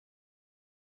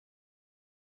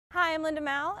Hi, I'm Linda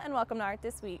Mal, and welcome to Art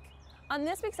This Week. On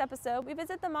this week's episode, we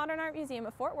visit the Modern Art Museum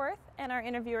of Fort Worth, and our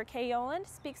interviewer Kay Yoland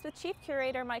speaks with Chief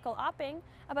Curator Michael Auping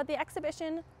about the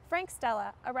exhibition Frank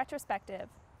Stella, a Retrospective.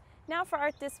 Now for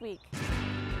Art This Week.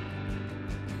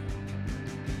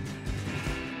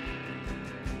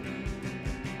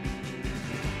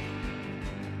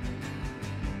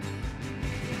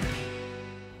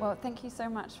 Well, thank you so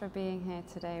much for being here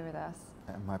today with us.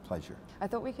 My pleasure. I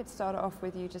thought we could start off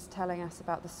with you just telling us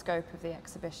about the scope of the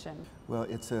exhibition. Well,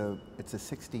 it's a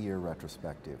 60-year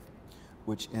retrospective,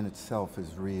 which in itself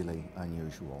is really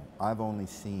unusual. I've only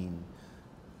seen,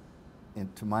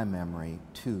 to my memory,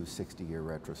 two 60-year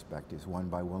retrospectives, one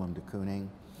by Willem de Kooning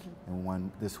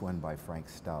and this one by Frank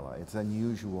Stella. It's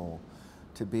unusual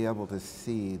to be able to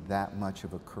see that much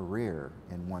of a career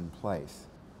in one place.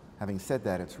 Having said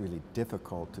that, it's really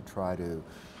difficult to try to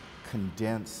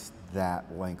condense that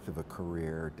length of a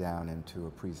career down into a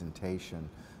presentation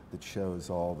that shows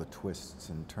all the twists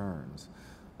and turns.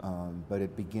 But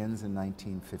it begins in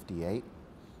 1958,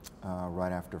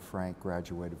 right after Frank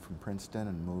graduated from Princeton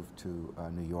and moved to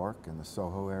New York in the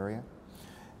Soho area.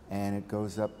 And it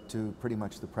goes up to pretty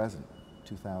much the present,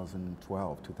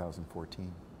 2012,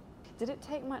 2014. Did it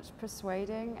take much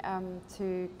persuading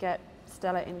to get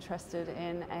Stella interested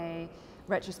in a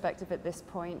retrospective at this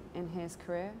point in his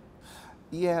career?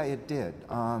 Yeah, it did.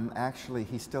 Actually,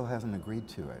 he still hasn't agreed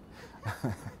to it.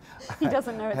 He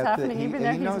doesn't know it's happening, even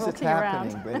though he's knows walking it's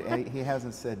happening, around. but he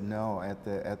hasn't said no. At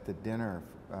the dinner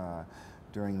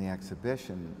during the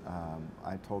exhibition,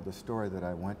 I told the story that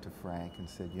I went to Frank and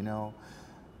said, you know,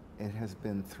 it has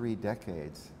been 3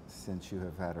 decades since you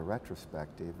have had a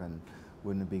retrospective, and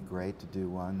wouldn't it be great to do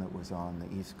one that was on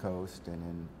the East Coast and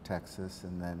in Texas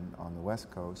and then on the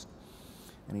West Coast?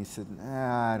 And he said,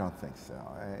 I don't think so.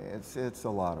 It's a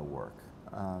lot of work.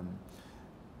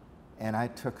 And I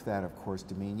took that, of course,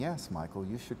 to mean, yes, Michael,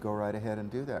 you should go right ahead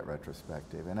and do that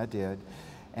retrospective. And I did.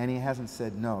 And he hasn't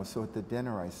said no. So at the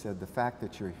dinner I said, the fact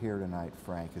that you're here tonight,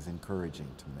 Frank, is encouraging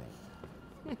to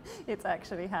me. It's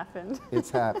actually happened.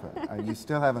 It's happened. You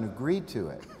still haven't agreed to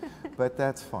it, but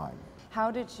that's fine. How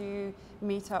did you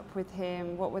meet up with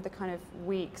him? What were the kind of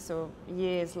weeks or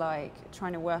years like,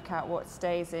 trying to work out what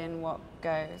stays in, what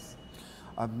goes?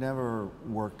 I've never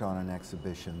worked on an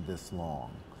exhibition this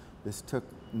long. This took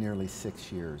nearly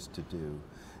 6 years to do.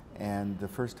 And the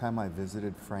first time I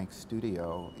visited Frank's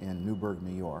studio in Newburgh,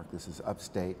 New York, this is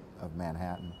upstate of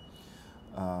Manhattan,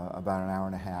 about an hour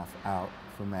and a half out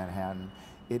from Manhattan.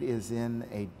 It is in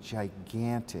a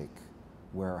gigantic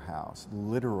warehouse,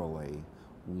 literally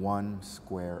 1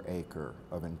 square acre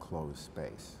of enclosed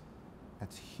space.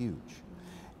 That's huge.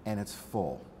 And it's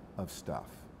full of stuff,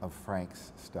 of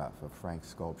Frank's stuff, of Frank's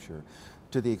sculpture,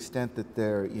 to the extent that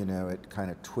there, you know, it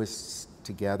kind of twists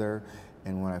together.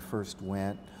 And when I first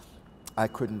went, I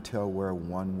couldn't tell where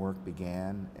one work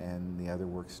began and the other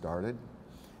work started.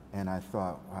 And I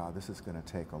thought, wow, this is going to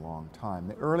take a long time.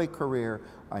 The early career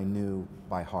I knew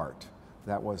by heart.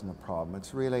 That wasn't a problem.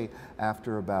 It's really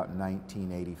after about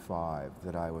 1985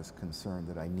 that I was concerned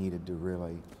that I needed to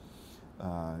really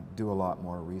do a lot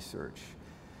more research.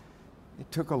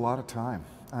 It took a lot of time.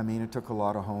 I mean, it took a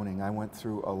lot of honing. I went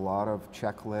through a lot of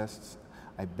checklists.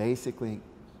 I basically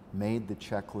made the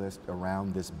checklist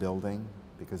around this building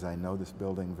because I know this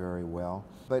building very well.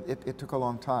 But it took a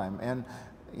long time. And,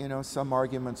 you know, some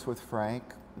arguments with Frank,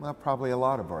 well, probably a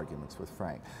lot of arguments with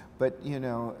Frank. But, you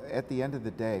know, at the end of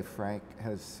the day, Frank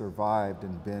has survived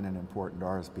and been an important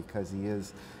artist because he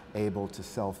is able to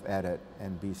self-edit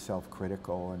and be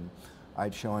self-critical. And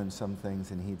I'd show him some things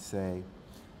and he'd say,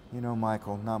 you know,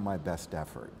 Michael, not my best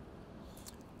effort.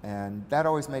 And that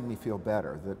always made me feel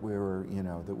better that we were, you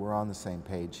know, that we're on the same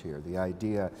page here. The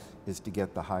idea is to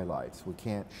get the highlights. We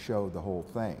can't show the whole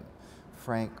thing.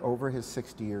 Frank, over his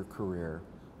 60-year career,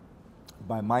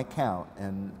 by my count,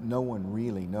 and no one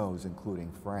really knows,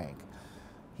 including Frank,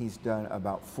 he's done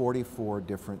about 44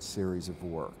 different series of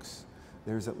works.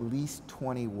 There's at least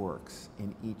 20 works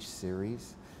in each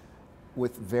series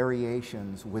with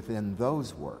variations within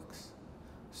those works.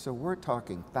 So we're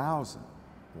talking 1,000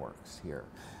 works here.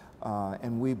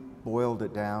 And we boiled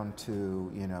it down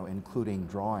to, you know, including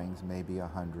drawings, maybe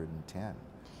 110.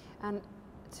 And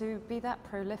to be that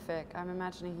prolific, I'm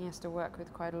imagining he has to work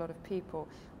with quite a lot of people.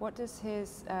 What does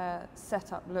his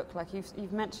setup look like?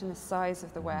 You've mentioned the size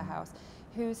of the warehouse.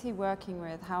 Who's he working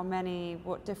with? How many?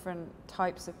 What different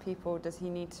types of people does he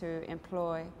need to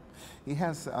employ? He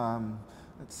has,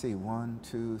 let's see, 1,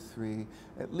 2, 3,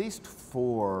 at least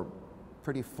 4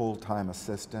 pretty full-time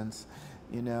assistants.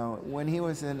 You know, when he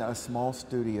was in a small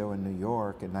studio in New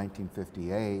York in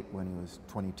 1958, when he was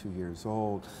 22 years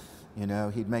old, You know,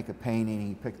 he'd make a painting,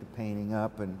 he'd pick the painting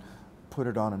up and put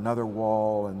it on another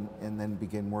wall and then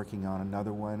begin working on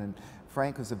another one. And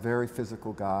Frank was a very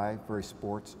physical guy, very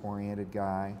sports-oriented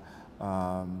guy.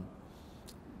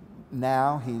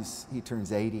 Now he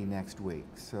turns 80 next week,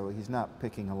 so he's not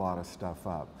picking a lot of stuff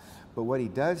up. But what he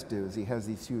does do is he has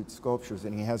these huge sculptures,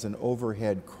 and he has an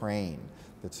overhead crane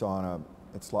that's on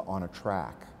a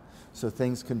track. So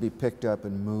things can be picked up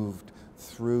and moved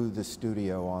through the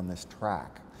studio on this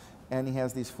track. And he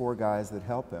has these 4 guys that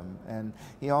help him. And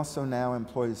he also now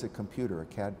employs a computer, a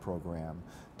CAD program,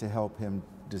 to help him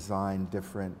design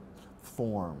different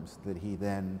forms that he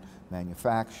then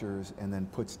manufactures and then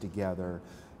puts together,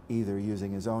 either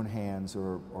using his own hands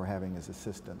or having his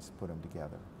assistants put them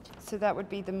together. So that would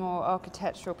be the more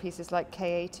architectural pieces like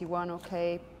K81 or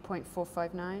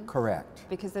K.459? Correct.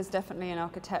 Because there's definitely an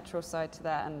architectural side to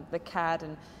that, and the CAD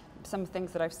and some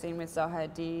things that I've seen with Zaha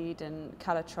Hadid and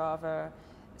Calatrava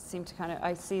seem to kind of,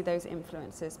 I see those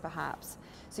influences perhaps.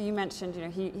 So you mentioned, you know,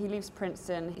 he leaves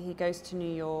Princeton, he goes to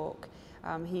New York.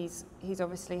 He's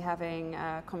obviously having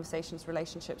conversations,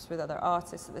 relationships with other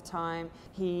artists at the time.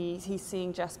 He's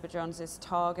seeing Jasper Johns'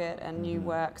 Target and new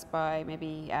works by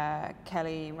maybe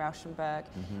Kelly Rauschenberg.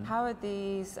 How are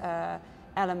these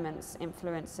elements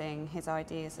influencing his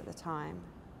ideas at the time?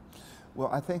 Well,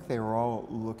 I think they were all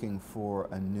looking for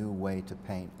a new way to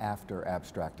paint after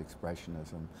abstract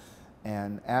expressionism.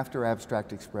 And after abstract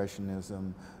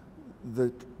expressionism,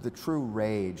 the true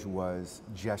rage was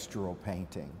gestural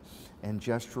painting. And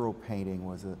gestural painting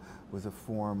was a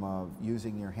form of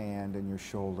using your hand and your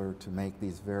shoulder to make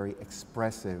these very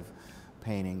expressive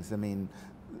paintings. I mean,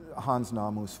 Hans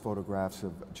Namu's photographs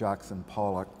of Jackson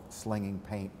Pollock slinging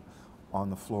paint on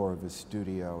the floor of his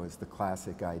studio is the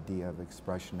classic idea of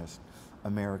expressionist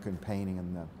American painting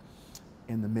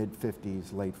in the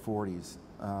mid-50s, late 40s.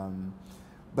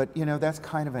 But you know, that's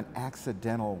kind of an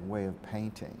accidental way of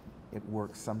painting. It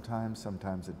works sometimes,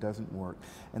 sometimes it doesn't work.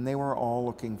 And they were all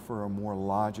looking for a more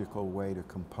logical way to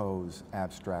compose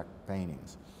abstract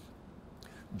paintings.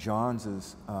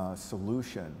 Johns'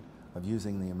 solution of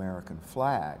using the American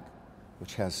flag,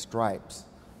 which has stripes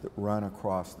that run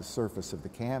across the surface of the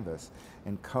canvas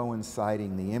and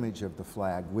coinciding the image of the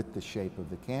flag with the shape of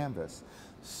the canvas,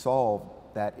 solved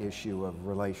that issue of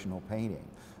relational painting.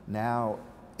 Now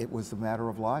it was a matter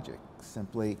of logic.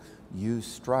 Simply use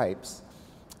stripes,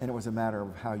 and it was a matter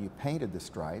of how you painted the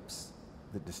stripes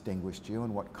that distinguished you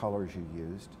and what colors you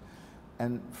used.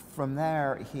 And from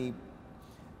there, he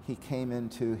came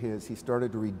into he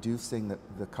started reducing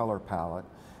the color palette,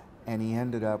 and he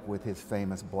ended up with his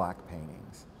famous black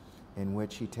paintings, in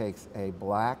which he takes a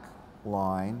black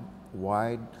line,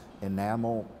 wide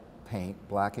enamel paint,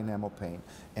 black enamel paint,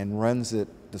 and runs it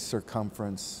the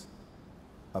circumference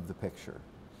of the picture.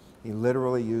 He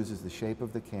literally uses the shape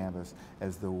of the canvas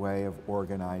as the way of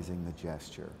organizing the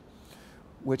gesture,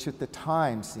 which at the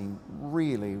time seemed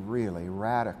really, really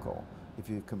radical. If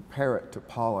you compare it to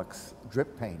Pollock's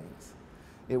drip paintings,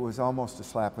 it was almost a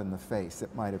slap in the face.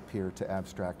 It might appear to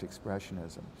abstract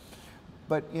expressionism.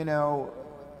 But you know,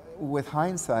 with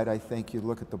hindsight, I think you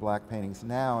look at the black paintings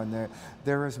now, and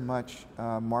they're as much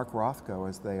Mark Rothko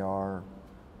as they are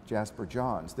Jasper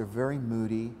Johns. They're very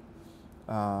moody.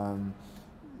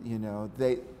 You know,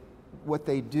 what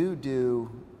they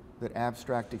do that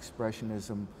abstract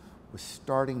expressionism was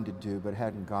starting to do but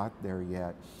hadn't got there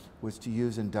yet was to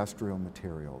use industrial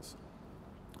materials.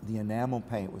 The enamel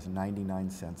paint was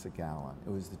 99 cents a gallon. It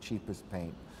was the cheapest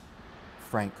paint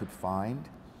Frank could find,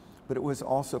 but it was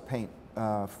also paint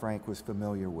Frank was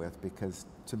familiar with, because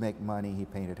to make money he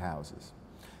painted houses,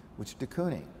 which de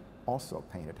Kooning also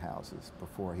painted houses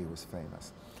before he was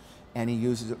famous. And he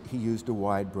used a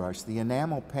wide brush. The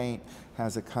enamel paint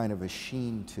has a kind of a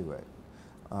sheen to it,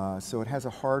 so it has a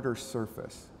harder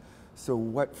surface. So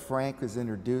what Frank is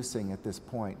introducing at this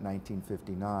point,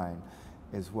 1959,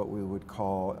 is what we would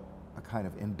call a kind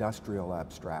of industrial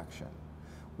abstraction,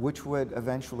 which would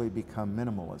eventually become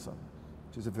minimalism,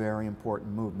 which is a very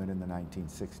important movement in the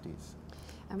 1960s.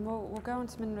 And we'll go on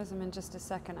to minimalism in just a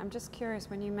second. I'm just curious,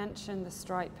 when you mentioned the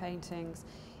stripe paintings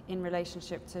in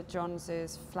relationship to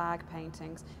Johns' flag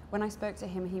paintings, when I spoke to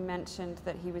him, he mentioned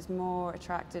that he was more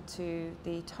attracted to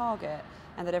the target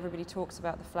and that everybody talks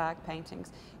about the flag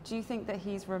paintings. Do you think that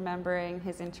he's remembering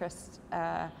his interests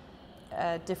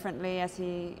differently as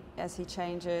he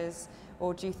changes,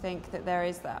 or do you think that there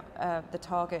is that the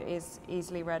target is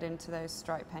easily read into those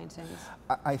stripe paintings?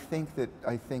 I think that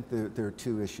there are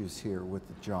two issues here with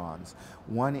the Johns.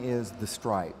 One is the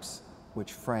stripes,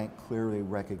 which Frank clearly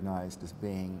recognized as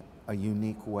being a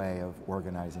unique way of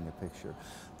organizing a picture.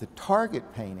 The target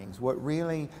paintings, what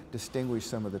really distinguished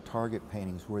some of the target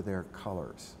paintings were their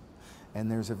colors.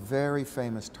 And there's a very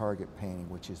famous target painting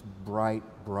which is bright,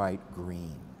 bright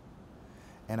green.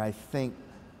 And I think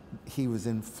he was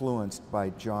influenced by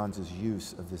Johns'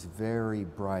 use of this very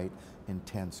bright,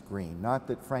 intense green. Not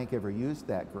that Frank ever used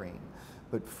that green,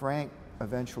 but Frank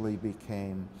eventually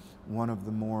became one of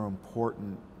the more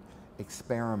important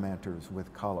experimenters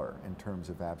with color in terms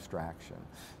of abstraction.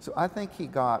 So I think he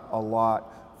got a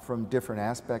lot from different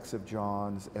aspects of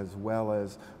Johns, as well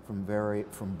as from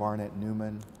Barnett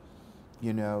Newman,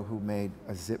 you know, who made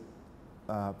a zip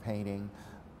painting.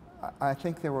 I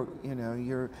think there were, you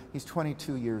know, he's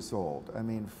 22 years old. I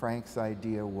mean, Frank's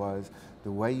idea was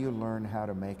the way you learn how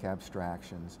to make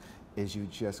abstractions is you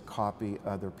just copy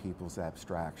other people's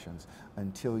abstractions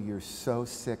until you're so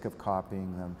sick of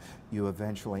copying them, you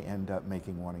eventually end up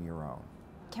making one of your own.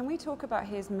 Can we talk about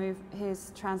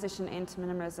his transition into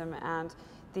minimalism and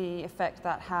the effect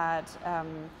that had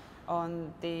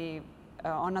on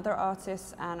other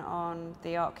artists and on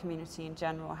the art community in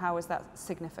general? How was that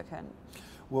significant?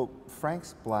 Well,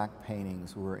 Frank's black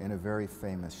paintings were in a very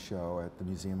famous show at the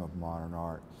Museum of Modern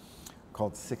Art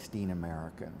called 16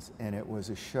 Americans. And it was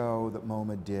a show that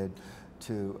MoMA did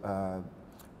to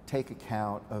take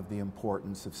account of the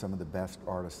importance of some of the best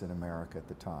artists in America at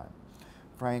the time.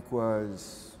 Frank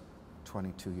was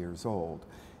 22 years old.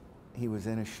 He was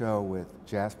in a show with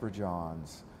Jasper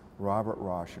Johns, Robert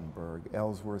Rauschenberg,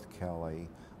 Ellsworth Kelly,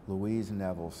 Louise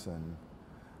Nevelson,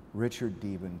 Richard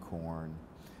Diebenkorn.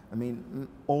 I mean,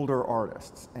 older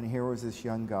artists. And here was this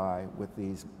young guy with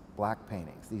these black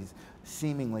paintings, these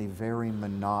seemingly very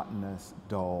monotonous,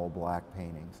 dull black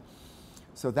paintings.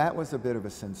 So that was a bit of a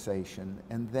sensation.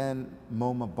 And then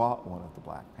MoMA bought one of the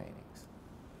black paintings.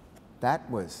 That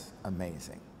was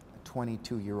amazing, a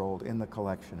 22-year-old in the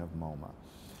collection of MoMA.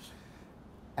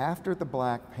 After the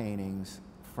black paintings,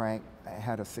 Frank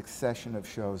had a succession of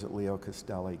shows at Leo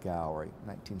Castelli Gallery,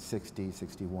 1960,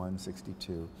 61,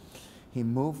 62. He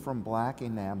moved from black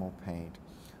enamel paint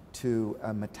to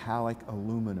a metallic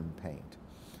aluminum paint.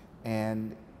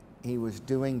 And he was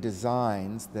doing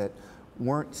designs that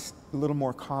weren't a little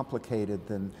more complicated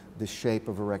than the shape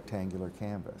of a rectangular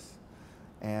canvas.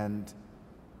 And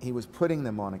he was putting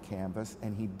them on a canvas,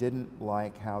 and he didn't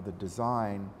like how the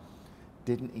design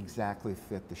didn't exactly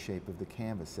fit the shape of the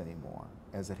canvas anymore,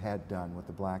 as it had done with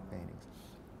the black paintings.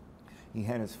 He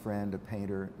had his friend, a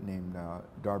painter named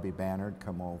Darby Bannard,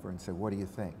 come over and said, "What do you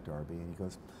think, Darby?" And he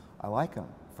goes, "I like them."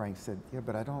 Frank said, "Yeah,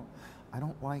 but I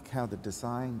don't like how the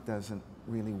design doesn't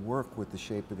really work with the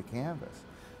shape of the canvas."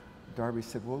 Darby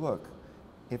said, "Well, look,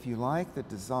 if you like the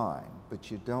design, but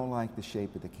you don't like the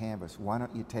shape of the canvas, why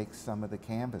don't you take some of the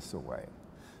canvas away?"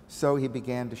 So he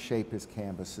began to shape his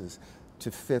canvases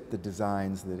to fit the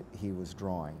designs that he was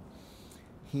drawing.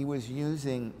 He was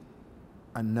using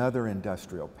another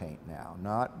industrial paint now,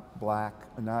 not black,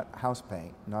 not house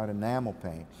paint, not enamel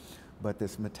paint, but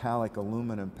this metallic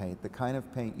aluminum paint, the kind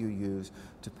of paint you use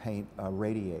to paint a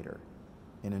radiator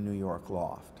in a New York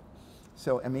loft.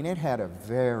 So, I mean, it had a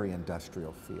very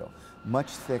industrial feel.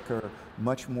 Much thicker,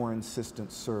 much more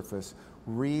insistent surface,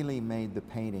 really made the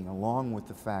painting, along with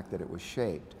the fact that it was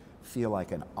shaped, feel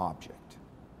like an object.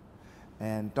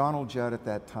 And Donald Judd at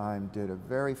that time did a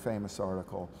very famous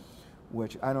article,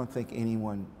 which I don't think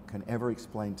anyone can ever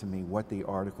explain to me what the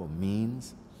article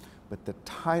means, but the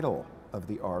title of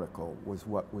the article was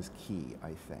what was key,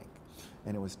 I think.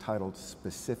 And it was titled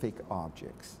Specific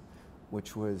Objects,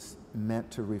 which was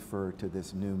meant to refer to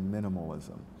this new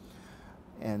minimalism.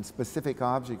 And specific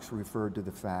objects referred to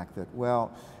the fact that,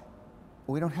 well,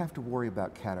 we don't have to worry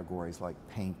about categories like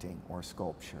painting or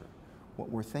sculpture. What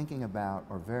we're thinking about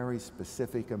are very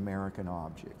specific American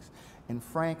objects. And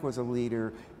Frank was a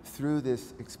leader through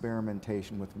this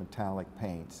experimentation with metallic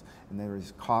paints. And there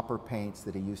was copper paints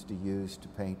that he used to use to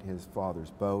paint his father's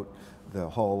boat, the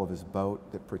hull of his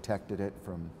boat that protected it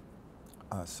from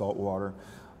salt water.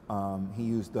 He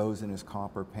used those in his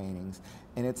copper paintings.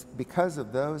 And it's because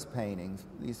of those paintings,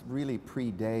 these really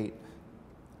predate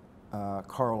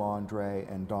Carl Andre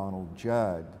and Donald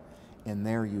Judd in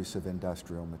their use of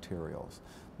industrial materials.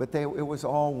 But it was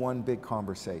all one big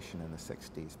conversation in the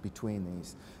 60s between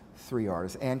these three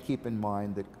artists. And keep in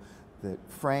mind that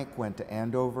Frank went to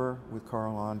Andover with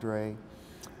Carl Andre,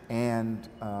 and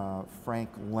Frank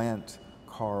lent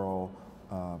Carl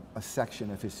a section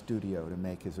of his studio to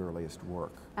make his earliest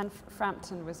work. And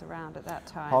Frampton was around at that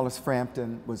time. Hollis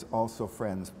Frampton was also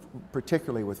friends,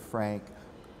 particularly with Frank,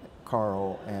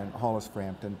 Carl, and Hollis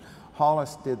Frampton.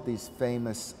 Hollis did these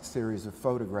famous series of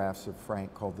photographs of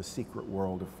Frank called The Secret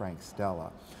World of Frank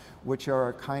Stella, which are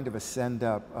a kind of a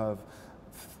send-up of,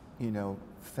 you know,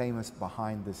 famous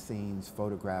behind-the-scenes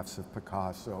photographs of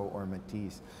Picasso or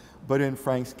Matisse. But in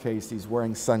Frank's case, he's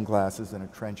wearing sunglasses and a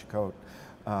trench coat,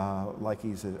 like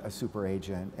he's a super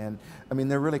agent. And I mean,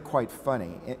 they're really quite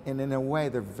funny. And in a way,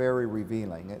 they're very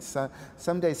revealing.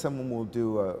 Someday someone will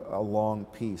do a long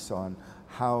piece on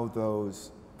how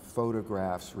those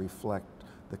photographs reflect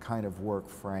the kind of work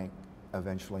Frank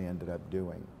eventually ended up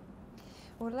doing.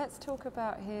 Well, let's talk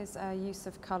about his use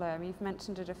of colour. I mean, you've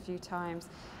mentioned it a few times.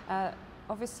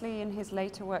 Obviously, in his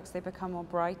later works, they become more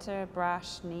brighter,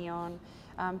 brash, neon.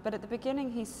 But at the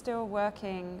beginning, he's still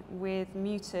working with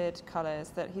muted colours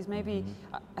that he's maybe,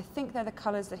 I think they're the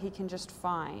colours that he can just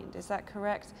find. Is that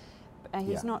correct?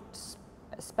 He's not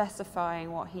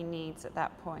specifying what he needs at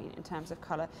that point in terms of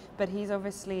colour, but he's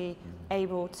obviously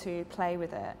able to play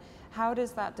with it. How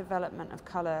does that development of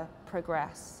colour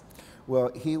progress?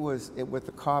 Well, he was, with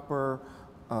the copper,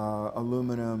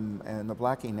 aluminum, and the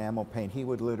black enamel paint, he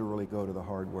would literally go to the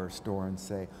hardware store and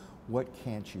say, "What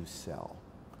can't you sell?"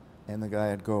 And the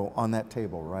guy would go, "On that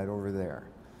table right over there."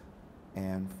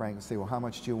 And Frank would say, "Well, how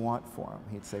much do you want for them?"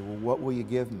 He'd say, "Well, what will you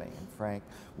give me?" And Frank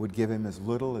would give him as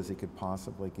little as he could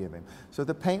possibly give him. So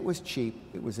the paint was cheap.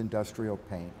 It was industrial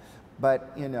paint.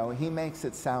 But, you know, he makes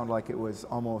it sound like it was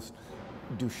almost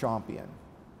Duchampian,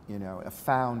 you know, a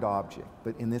found object.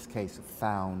 But in this case,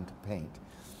 found paint.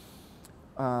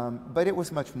 But it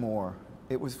was much more.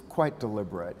 It was quite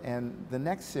deliberate. And the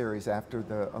next series after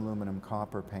the aluminum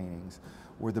copper paintings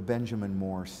were the Benjamin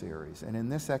Moore series. And in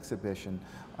this exhibition,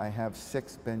 I have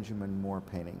 6 Benjamin Moore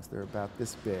paintings. They're about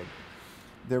this big.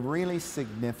 They're really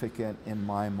significant in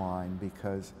my mind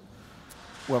because,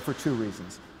 well, for 2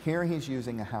 reasons. Here he's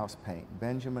using a house paint.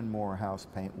 Benjamin Moore house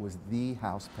paint was the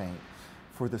house paint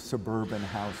for the suburban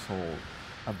household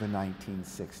of the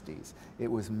 1960s.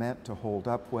 It was meant to hold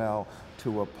up well,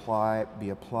 to be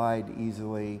applied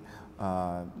easily,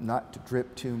 not to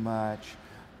drip too much.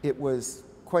 It was,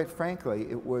 quite frankly,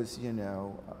 it was, you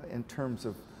know, in terms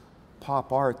of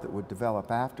pop art that would develop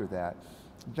after that,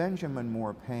 Benjamin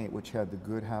Moore paint, which had the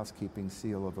Good Housekeeping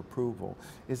seal of approval,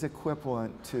 is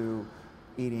equivalent to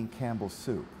eating Campbell's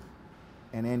soup.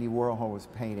 And Andy Warhol was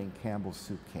painting Campbell's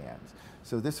soup cans.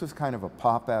 So this was kind of a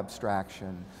pop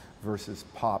abstraction versus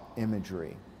pop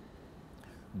imagery.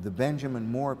 The Benjamin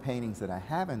Moore paintings that I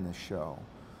have in this show,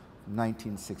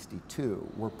 1962,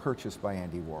 were purchased by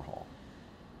Andy Warhol.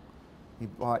 He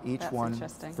bought each one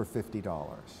for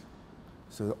 $50.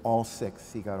 So all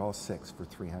 6, he got all 6 for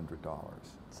 $300.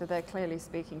 So they're clearly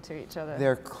speaking to each other.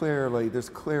 There's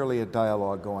clearly a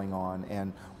dialogue going on,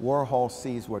 and Warhol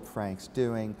sees what Frank's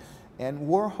doing. And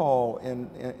Warhol,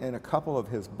 in a couple of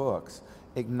his books,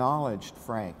 acknowledged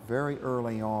Frank very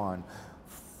early on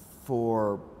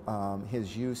for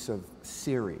his use of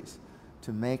series,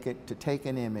 to take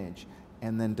an image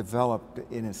and then develop it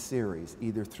in a series,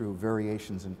 either through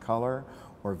variations in color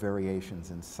or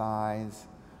variations in size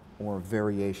or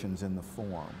variations in the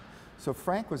form. So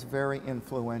Frank was very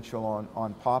influential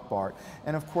on pop art,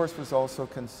 and of course was also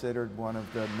considered one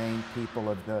of the main people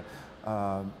of the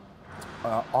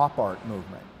op art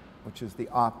movement, which is the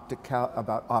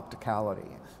about opticality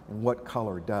and what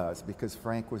color does, because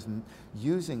Frank was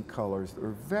using colors that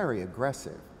were very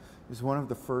aggressive. He was one of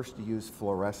the first to use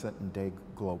fluorescent and day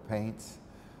glow paints.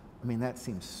 I mean, that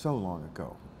seems so long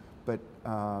ago, but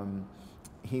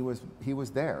he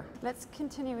was there. Let's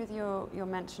continue with your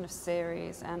mention of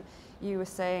series, and you were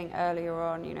saying earlier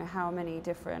on, you know, how many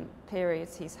different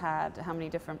periods he's had, how many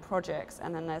different projects,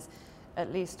 and then there's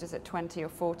at least, is it 20 or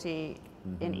 40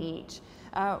 in each?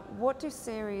 What do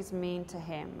series mean to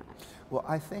him? Well,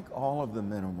 I think all of the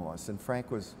minimalists, and Frank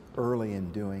was early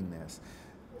in doing this,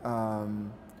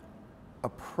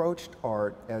 approached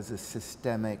art as a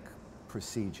systemic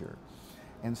procedure.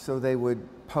 And so they would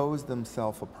pose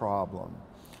themselves a problem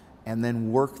and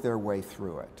then work their way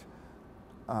through it.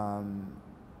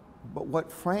 But what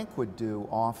Frank would do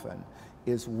often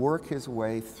is work his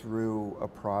way through a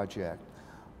project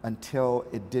until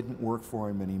it didn't work for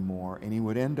him anymore, and he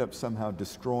would end up somehow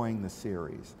destroying the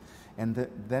series, and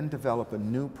then develop a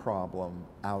new problem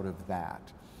out of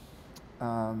that.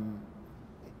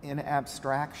 In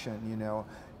abstraction, you know,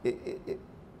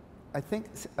 I think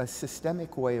a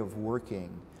systemic way of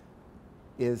working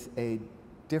is a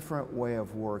different way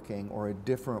of working, or a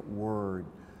different word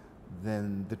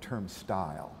than the term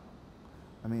style.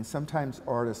 I mean, sometimes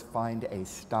artists find a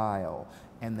style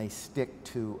and they stick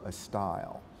to a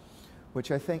style,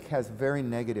 which I think has very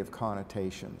negative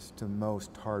connotations to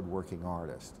most hardworking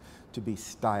artists, to be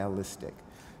stylistic,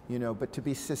 you know, but to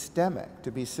be systemic,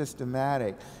 to be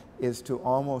systematic is to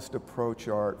almost approach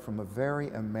art from a very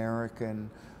American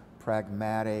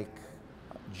pragmatic,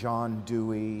 John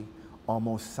Dewey,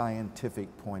 almost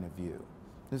scientific point of view.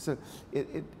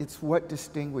 It's what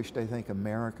distinguished, I think,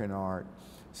 American art,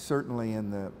 certainly in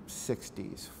the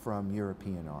 60s, from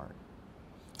European art.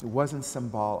 It wasn't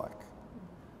symbolic,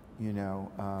 you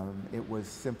know, it was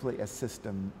simply a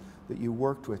system that you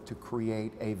worked with to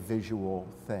create a visual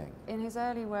thing. In his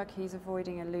early work, he's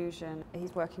avoiding illusion.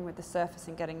 He's working with the surface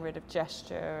and getting rid of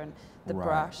gesture and the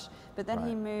brush. But then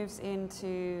he moves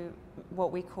into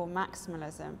what we call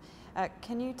maximalism.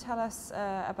 Can you tell us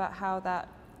about how that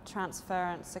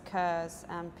transference occurs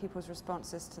and people's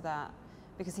responses to that?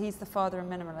 Because he's the father of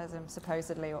minimalism,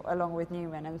 supposedly, along with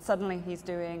Newman, and suddenly he's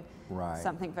doing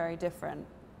something very different.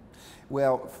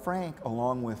 Well, Frank,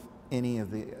 along with any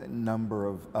of the number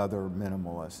of other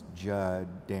minimalists, Judd,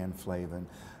 Dan Flavin,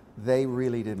 they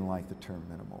really didn't like the term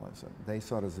minimalism. They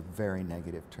saw it as a very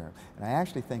negative term. And I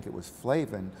actually think it was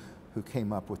Flavin who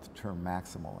came up with the term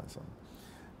maximalism.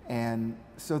 And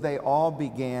so they all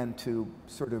began to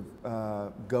sort of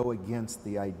go against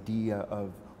the idea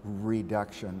of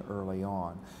reduction early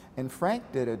on. And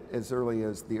Frank did it as early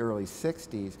as the early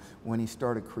 60s when he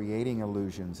started creating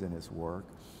illusions in his work,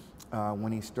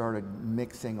 when he started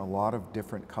mixing a lot of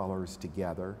different colors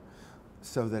together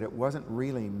so that it wasn't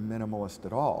really minimalist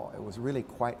at all. It was really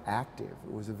quite active.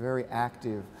 It was a very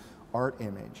active art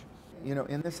image. You know,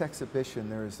 in this exhibition,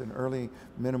 there's an early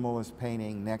minimalist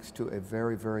painting next to a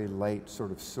very, very late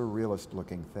sort of surrealist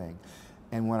looking thing.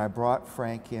 And when I brought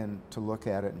Frank in to look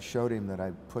at it and showed him that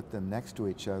I put them next to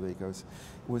each other, he goes,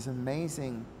 "It was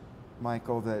amazing,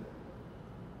 Michael, that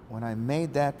when I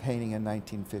made that painting in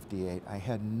 1958, I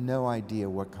had no idea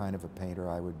what kind of a painter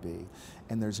I would be.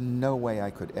 And there's no way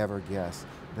I could ever guess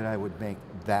that I would make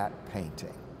that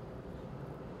painting."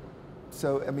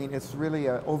 So, I mean, it's really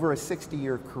over a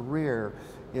 60-year career,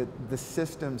 the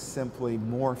system simply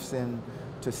morphs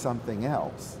into something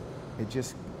else. It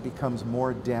just becomes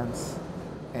more dense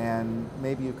and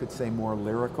maybe you could say more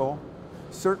lyrical,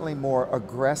 certainly more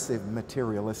aggressive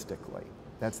materialistically.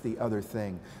 That's the other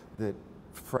thing that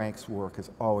Frank's work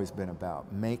has always been about,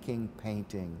 making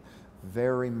painting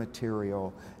very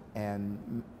material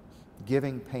and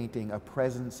giving painting a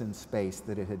presence in space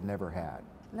that it had never had.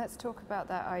 Let's talk about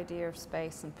that idea of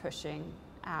space and pushing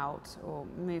out or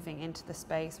moving into the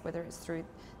space, whether it's through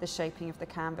the shaping of the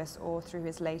canvas or through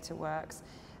his later works,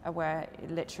 where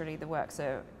literally the works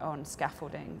are on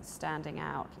scaffolding, standing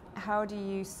out. How do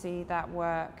you see that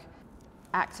work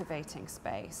activating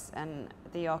space and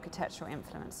the architectural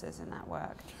influences in that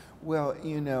work? Well,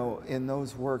 you know, in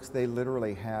those works, they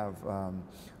literally have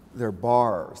their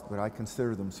bars, but I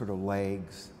consider them sort of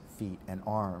legs, feet, and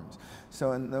arms.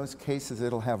 So in those cases,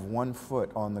 it'll have one foot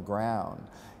on the ground,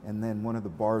 and then one of the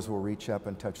bars will reach up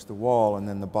and touch the wall, and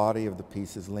then the body of the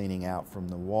piece is leaning out from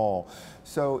the wall.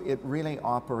 So it really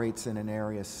operates in an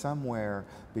area somewhere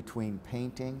between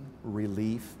painting,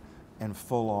 relief, and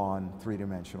full-on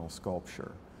three-dimensional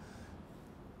sculpture.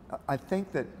 I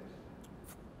think that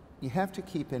you have to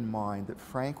keep in mind that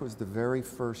Frank was the very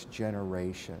first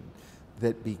generation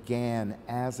that began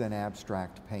as an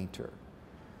abstract painter.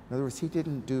 In other words, he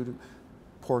didn't do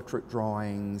portrait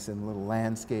drawings and little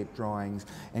landscape drawings,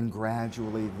 and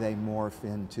gradually they morph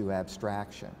into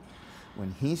abstraction.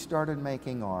 When he started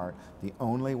making art, the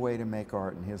only way to make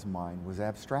art in his mind was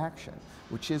abstraction,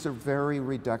 which is a very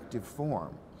reductive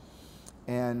form.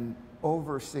 And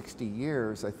over 60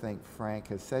 years, I think Frank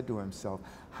has said to himself,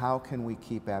 how can we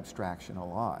keep abstraction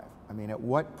alive? I mean, at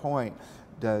what point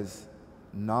does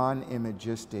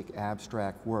non-imagistic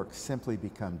abstract work simply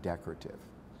become decorative?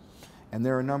 And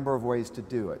there are a number of ways to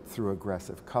do it, through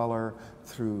aggressive color,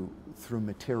 through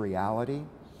materiality,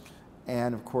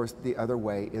 and of course the other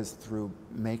way is through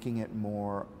making it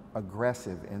more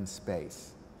aggressive in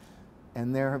space.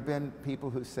 And there have been people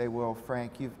who say, well,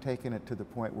 Frank, you've taken it to the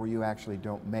point where you actually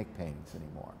don't make paintings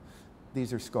anymore.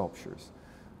 These are sculptures.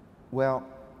 Well,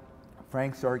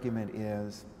 Frank's argument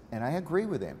is, and I agree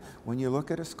with him, when you look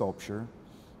at a sculpture,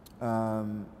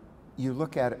 you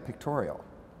look at it pictorial,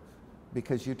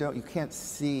 because you can't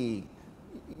see,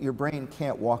 your brain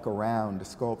can't walk around a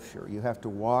sculpture. You have to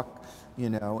walk, you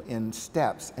know, in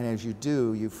steps, and as you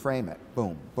do, you frame it.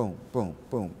 Boom, boom, boom,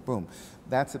 boom, boom.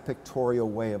 That's a pictorial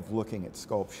way of looking at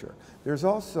sculpture. There's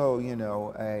also, you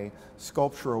know, a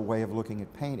sculptural way of looking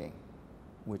at painting,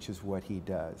 which is what he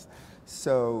does.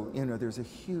 So, you know, there's a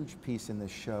huge piece in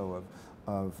this show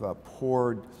of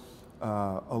poured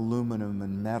aluminum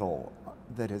and metal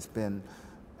that has been,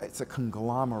 it's a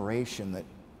conglomeration that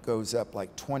goes up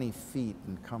like 20 feet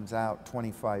and comes out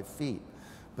 25 feet,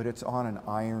 but it's on an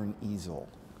iron easel,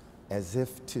 as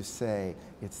if to say,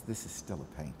 this is still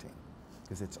a painting,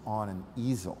 because it's on an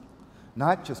easel.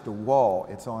 Not just a wall,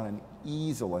 it's on an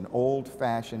easel, an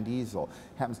old-fashioned easel.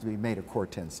 Happens to be made of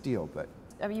Corten steel, but...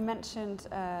 You mentioned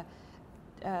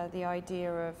the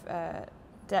idea of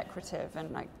decorative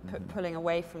and like pulling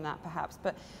away from that perhaps,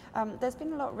 but there's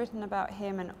been a lot written about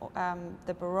him and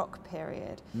the Baroque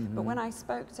period, but when I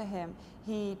spoke to him,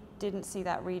 he didn't see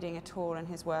that reading at all in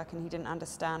his work, and he didn't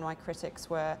understand why critics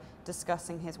were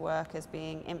discussing his work as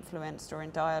being influenced or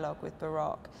in dialogue with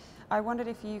Baroque. I wondered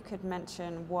if you could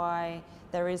mention why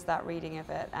there is that reading of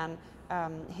it, and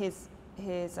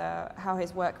how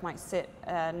his work might sit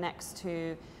next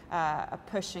to a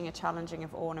pushing, a challenging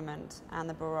of ornament and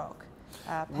the Baroque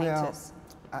painters.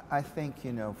 Well, I think,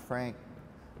 you know, Frank,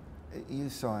 you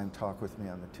saw him talk with me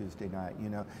on the Tuesday night, you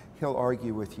know, he'll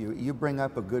argue with you. You bring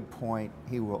up a good point,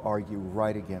 he will argue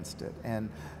right against it. And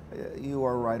you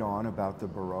are right on about the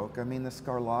Baroque. I mean, the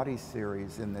Scarlatti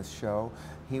series in this show,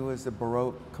 he was a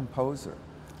Baroque composer.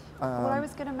 Well, I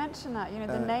was going to mention that, you know,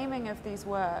 the naming of these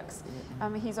works,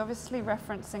 he's obviously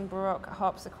referencing Baroque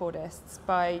harpsichordists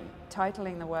by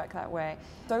titling the work that way.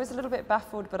 So I was a little bit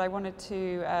baffled, but I wanted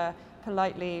to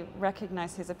politely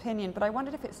recognize his opinion, but I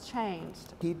wondered if it's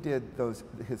changed. He did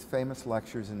his famous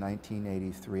lectures in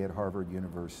 1983 at Harvard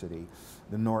University,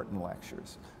 the Norton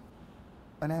Lectures.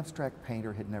 An abstract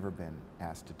painter had never been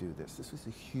asked to do this. This was a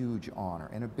huge honor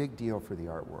and a big deal for the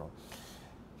art world.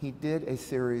 He did a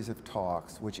series of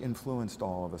talks which influenced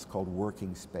all of us called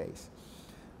Working Space.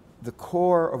 The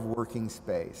core of Working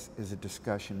Space is a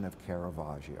discussion of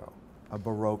Caravaggio, a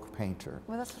Baroque painter.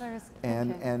 Well, that's what I was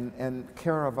thinking. And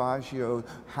Caravaggio,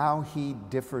 how he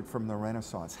differed from the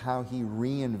Renaissance, how he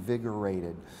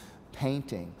reinvigorated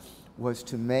painting was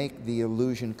to make the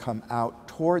illusion come out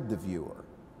toward the viewer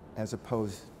as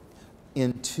opposed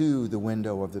into the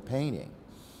window of the painting.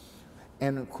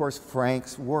 And of course,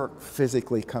 Frank's work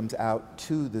physically comes out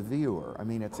to the viewer. I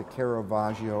mean, it's a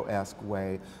Caravaggio-esque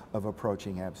way of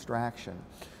approaching abstraction.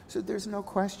 So there's no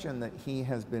question that he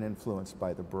has been influenced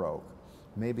by the Baroque.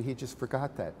 Maybe he just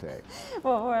forgot that day.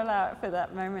 Well, we'll allow it for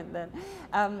that moment then.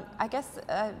 I guess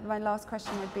my last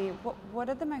question would be, what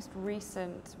are the most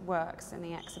recent works in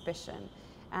the exhibition,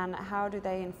 and how do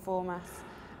they inform us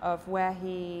of where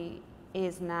he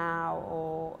is now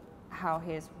or how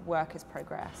his work has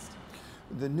progressed?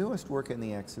 The newest work in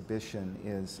the exhibition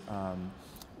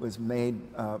was made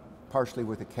partially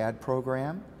with a CAD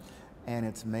program, and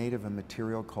it's made of a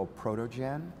material called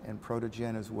protogen, and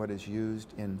protogen is what is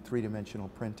used in three-dimensional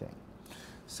printing.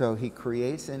 So he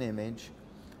creates an image,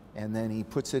 and then he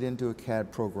puts it into a CAD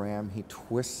program, he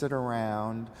twists it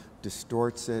around,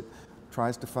 distorts it,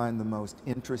 tries to find the most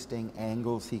interesting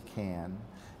angles he can,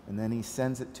 and then he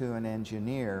sends it to an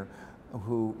engineer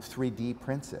who 3D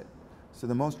prints it. So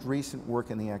the most recent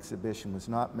work in the exhibition was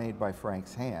not made by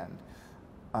Frank's hand.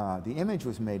 The image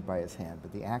was made by his hand,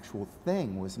 but the actual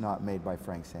thing was not made by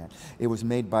Frank's hand. It was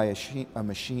made by a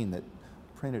machine that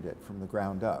printed it from the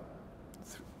ground up,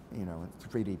 you know,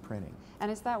 3D printing.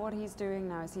 And is that what he's doing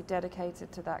now? Is he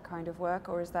dedicated to that kind of work,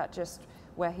 or is that just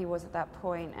where he was at that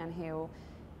point and he'll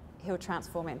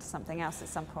transform it into something else at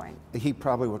some point? He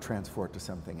probably will transform it to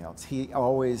something else. He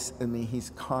always, I mean,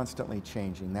 he's constantly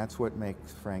changing. That's what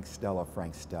makes Frank Stella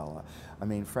Frank Stella. I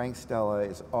mean, Frank Stella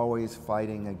is always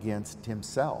fighting against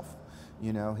himself.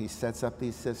 You know, he sets up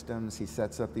these systems, he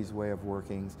sets up these way of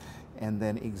workings, and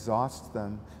then exhausts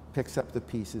them, picks up the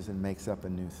pieces, and makes up a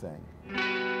new thing.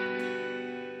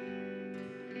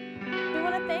 We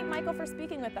want to thank Michael for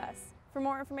speaking with us. For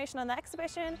more information on the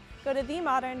exhibition, go to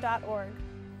themodern.org.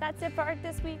 That's it for Art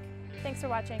This Week. Thanks for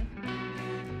watching.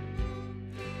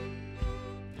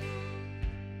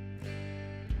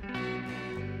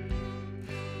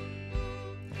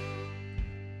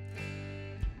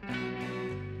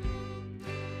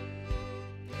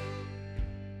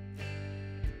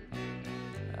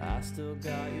 I still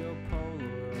got your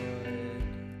Polaroid.